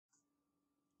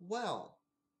Well,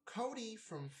 Cody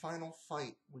from Final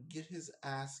Fight would get his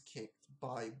ass kicked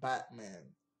by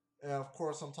Batman. And of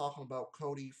course, I'm talking about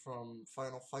Cody from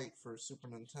Final Fight for Super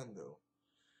Nintendo.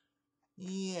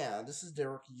 Yeah, this is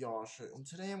Derrick Yasha, and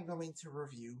today I'm going to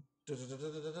review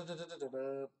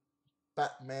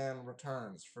Batman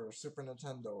Returns for Super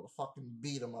Nintendo. The fucking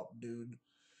beat 'em up, dude.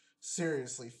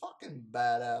 Seriously, fucking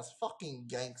badass, fucking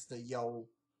gangsta, yo.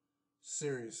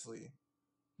 Seriously.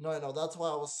 No, I know, that's why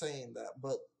I was saying that,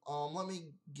 but let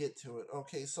me get to it.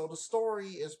 Okay, so the story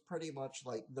is pretty much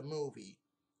like the movie.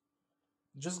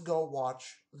 Just go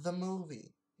watch the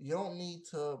movie. You don't need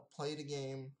to play the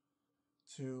game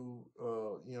to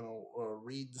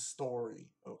read the story,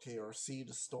 okay, or see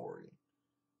the story.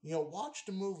 Watch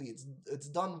the movie. It's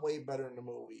done way better in the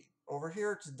movie. Over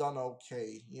here it's done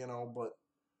okay, but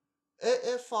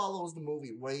it follows the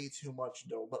movie way too much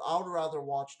though. But I would rather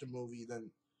watch the movie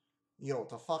than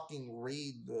to fucking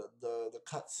read the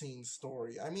cutscene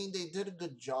story. I mean, they did a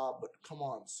good job, but come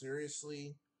on,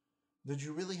 seriously? Did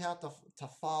you really have to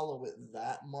follow it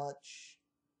that much?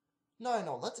 No,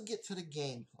 no, let's get to the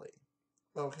gameplay.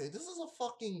 Okay, this is a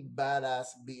fucking badass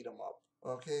beat 'em up,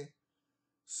 okay?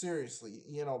 Seriously,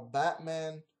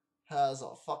 Batman has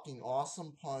a fucking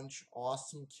awesome punch,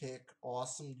 awesome kick,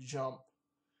 awesome jump,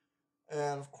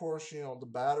 and of course, the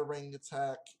batarang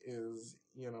attack is,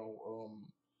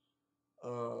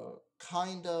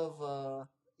 kind of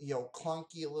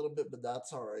clunky a little bit, but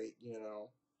that's all right.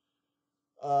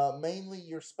 Mainly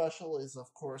your special is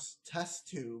of course test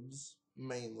tubes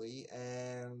mainly,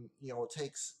 and it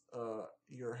takes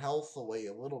your health away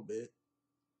a little bit,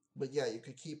 but yeah, you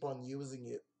could keep on using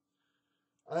it.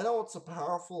 I know it's a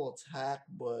powerful attack,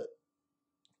 but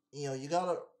you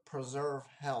gotta preserve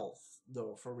health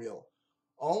though, for real.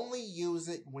 Only use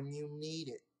it when you need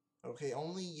it. Okay,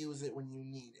 only use it when you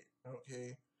need it.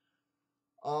 Okay.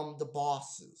 The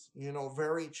bosses,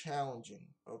 very challenging.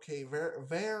 Okay, very,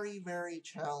 very, very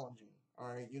challenging. All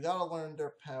right, you gotta learn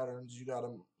their patterns. You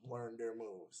gotta learn their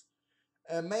moves.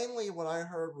 And mainly, what I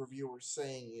heard reviewers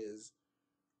saying is,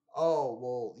 "Oh,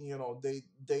 well, they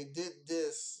did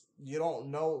this. You don't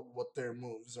know what their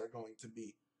moves are going to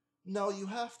be." No, you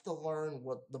have to learn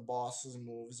what the boss's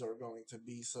moves are going to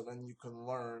be, so then you can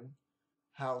learn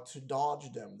how to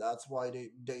dodge them. That's why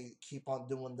they keep on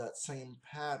doing that same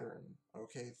pattern.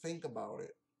 Okay, think about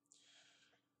it.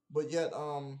 But yet,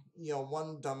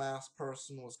 one dumbass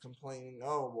person was complaining,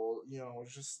 oh, well,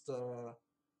 it's just,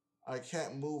 I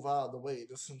can't move out of the way,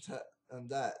 this and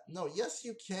that. No, yes,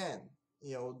 you can.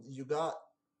 You got,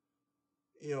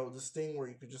 this thing where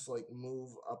you could just, like,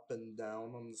 move up and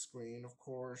down on the screen, of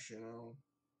course,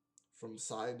 from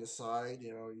side to side,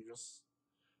 you just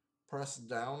press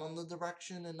down on the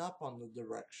direction and up on the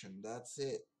direction. That's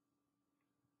it.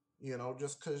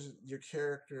 Just because your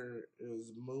character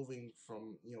is moving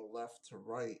from, left to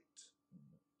right,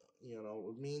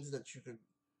 it means that you could,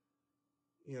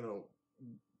 you know,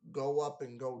 go up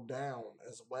and go down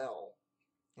as well.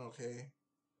 Okay?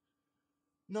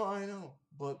 No, I know.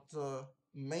 But,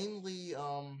 mainly,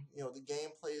 the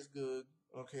gameplay is good.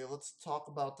 Okay, let's talk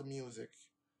about the music.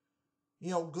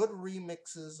 Good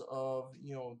remixes of,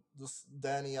 this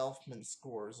Danny Elfman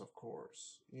scores, of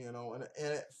course, and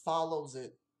it follows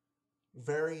it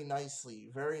very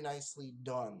nicely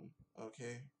done.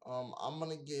 Okay, I'm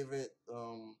gonna give it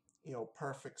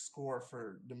perfect score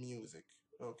for the music.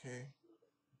 Okay,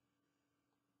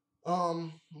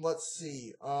 let's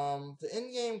see. The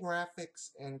in-game graphics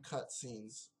and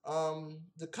cutscenes.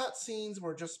 The cutscenes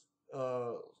were just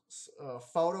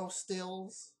photo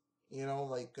stills.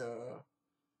 Like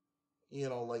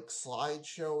like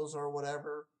slideshows or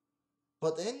whatever.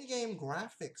 But the in-game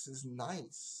graphics is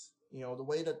nice. The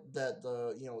way that the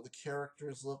the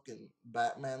characters look and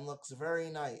Batman looks very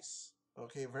nice.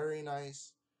 Okay, very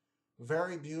nice.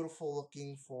 Very beautiful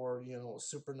looking for, a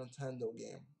Super Nintendo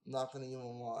game. Not gonna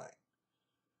even lie.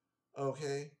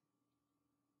 Okay.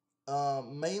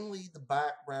 Mainly the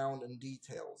background and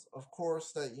details. Of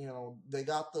course that, they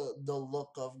got the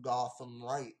look of Gotham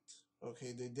right.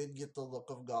 Okay, they did get the look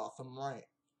of Gotham right.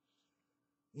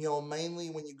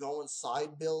 Mainly when you go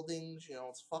inside buildings,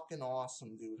 it's fucking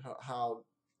awesome, dude. How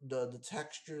the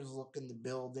textures look in the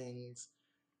buildings,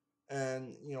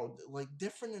 and like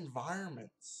different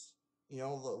environments.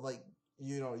 Like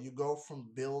you go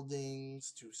from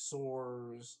buildings to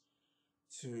sewers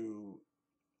to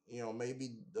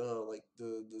maybe like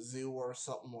the zoo or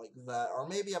something like that, or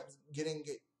maybe I'm getting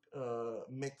it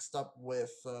mixed up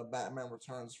with Batman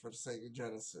Returns for the Sega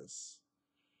Genesis.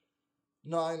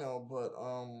 No, I know, but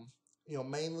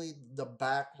mainly the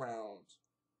background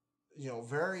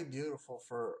very beautiful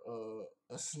for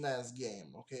a SNES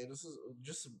game. Okay, this is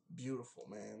just beautiful,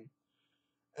 man.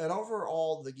 And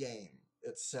overall, the game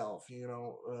itself,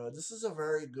 this is a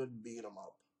very good beat 'em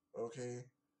up. Okay,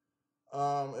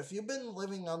 if you've been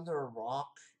living under a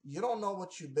rock, you don't know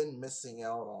what you've been missing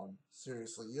out on.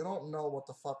 Seriously, you don't know what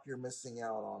the fuck you're missing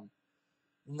out on.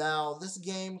 Now, this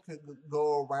game could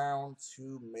go around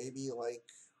to maybe like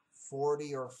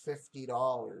 $40 or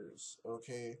 $50.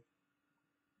 Okay.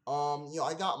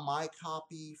 I got my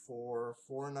copy for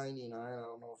 4.99. I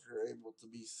don't know if you're able to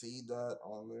be see that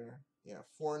on there. Yeah,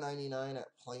 4.99 at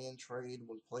Play and Trade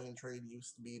when Play and Trade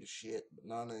used to be the shit, but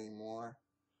not anymore.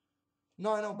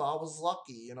 No, I know, but I was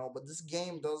lucky, But this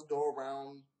game does go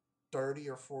around $30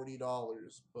 or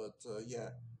 $40. But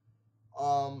yeah.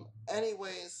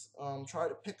 Anyways, try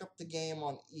to pick up the game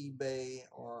on eBay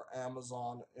or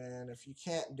Amazon, and if you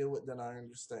can't do it, then I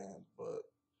understand. But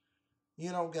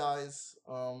guys,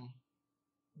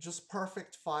 just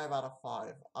perfect 5 out of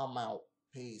 5. I'm out.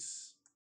 Peace.